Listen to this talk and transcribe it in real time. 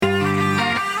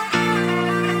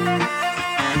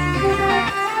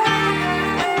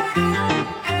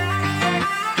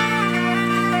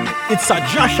a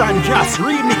Josh and Joss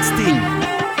remix thing.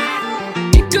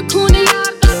 ਇੱਕ ਖੂਨ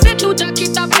ਯਾਰ ਦਾ ਤੇ ਦੂਜਾ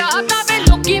ਕੀਤਾ ਪਿਆਰ ਦਾ ਵੇ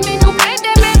ਲੋਕੀ ਮੈਨੂੰ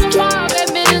ਕਹਿੰਦੇ ਮੈਨੂੰ ਮਾਵੇ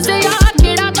ਮੇਰੇ ਸੇ ਯਾਰ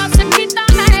ਕਿਹੜਾ ਦੱਸ ਕੀਤਾ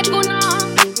ਮੈਂ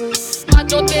ਗੁਨਾਹ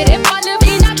ਆਜੋ ਤੇਰੇ ਪਲ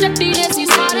ਵੀ ਨਾ ਚੱਟੀ ਨੇ ਸੀ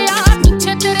ਸਾਰੇ ਆ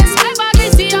ਪਿੱਛੇ ਤੇਰੇ ਸਾਹਿਬਾ ਦੀ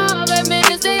ਸੀ ਆਵੇ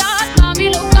ਮੇਰੇ ਸੇ ਯਾਰ ਨਾ ਵੀ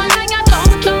ਲੋਕਾਂ ਲਾਈਆਂ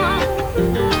ਤੌਮਤਾਂ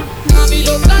ਨਾ ਵੀ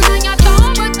ਲੋਕਾਂ ਲਾਈਆਂ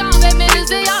ਤੌਮਤਾਂ ਵੇ ਮੇਰੇ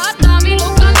ਸੇ ਯਾਰ ਨਾ ਵੀ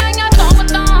ਲੋਕਾਂ ਲਾਈਆਂ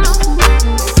ਤੌਮਤਾਂ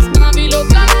ਨਾ ਵੀ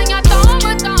ਲੋਕਾਂ ਲਾਈਆਂ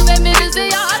ਤੌਮਤਾਂ ਵੇ ਮੇਰੇ ਸੇ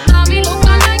ਯਾਰ ਨਾ ਵੀ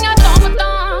ਲੋਕਾਂ ਲਾਈਆਂ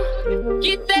ਤੌਮਤਾਂ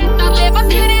ਕਿਤੇ ਤਰਲੇ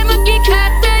ਬਥੇਰੇ ਮੰਗੀ ਖੈਰ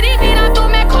ਤੇਰੀ ਵੀਰਾ ਤੂੰ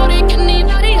ਮੈਂ ਖੋਰੀ ਕਿੰਨੀ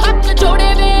ਵਾਰੀ ਹੱਥ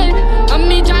ਜੋੜੇ ਵੇ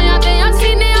ਅੰਮੀ ਜਾਇਆ ਦੇ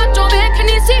ਸੀਨਿਆਂ ਚੋਂ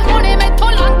ਵੇਖਣੀ ਸੀ ਹੁਣੇ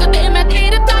ਮੈਥੋਂ ਲੰਘਦੇ ਮੈਂ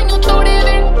ਤੀਰ ਤਾਈਓ ਤੋੜੇ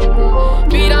ਵੇ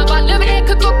ਵੀਰਾ ਵੱਲ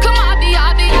ਵੇਖ ਕੁੱਖ ਮਾਦੀ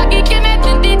ਯਾਦ ਆ ਗਈ ਕਿਵੇਂ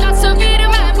ਦਿੰਦੀ ਤਸਵੀਰ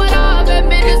ਮੈਂ ਮਰਾਵੇ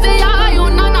ਮੇਰੇ ਸੇ ਆਏ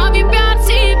ਉਹਨਾਂ ਨਾਲ ਵੀ ਪਿਆਰ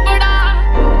ਸੀ ਬੜਾ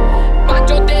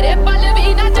ਬਾਜੋ ਤੇਰੇ ਪਲ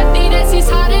ਵੀ ਨਾ ਜੱਟੀ ਦੇ ਸੀ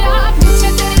ਸਾਰੇ ਆ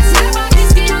ਪਿੱਛੇ ਤੇਰੇ ਸਹਿਬਾ ਦੀ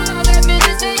ਸੀ ਆਵੇ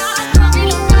ਮੇਰੇ ਸੇ ਯਾਰ ਨਾ ਵੀ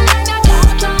ਲੋਕਾਂ ਲਾਈਆਂ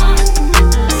ਤੌਮਤਾਂ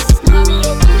ਨਾ ਵੀ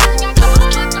ਲੋਕਾਂ ਲਾਈਆਂ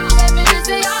ਤੌਮਤਾਂ ਵੇ ਮੇਰੇ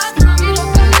ਸੇ ਯਾਰ ਨਾ ਵੀ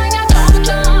ਲੋਕਾਂ ਲਾਈਆਂ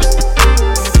ਤੌਮਤਾਂ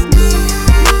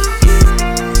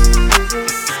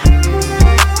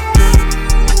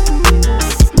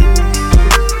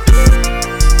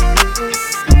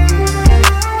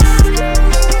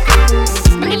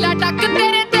ਪਹਿਲਾ ਟੱਕ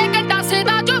ਤੇਰੇ ਤੇ ਗੱਡਾ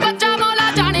ਸੇਦਾ ਜੋ ਬੱਚਾ ਮੌਲਾ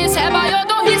ਜਾਣੇ ਸਹਿਬਾ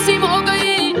ਉਦੋਂ ਹੀ ਸੀ ਹੋ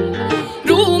ਗਈ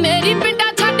ਰੂਹ ਮੇਰੀ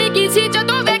ਪਿੰਡਾ ਛੱਡ ਗਈ ਸੀ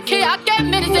ਜਦੋਂ ਵੇਖਿਆ ਕਿ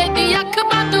ਮਿਰਜ਼ੇ ਦੀ ਅੱਖ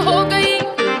ਬੰਦ ਹੋ ਗਈ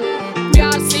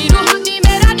ਪਿਆਰ ਸੀ ਰੂਹਾਨੀ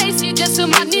ਮੇਰਾ ਨਹੀਂ ਸੀ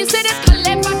ਜਿਸਮਾਨੀ ਸਿਰ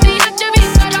ਥੱਲੇ ਪੱਟੀ ਅੱਜ ਵੀ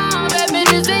ਕਰਾਂ ਵੇ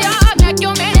ਮਿਰਜ਼ਿਆ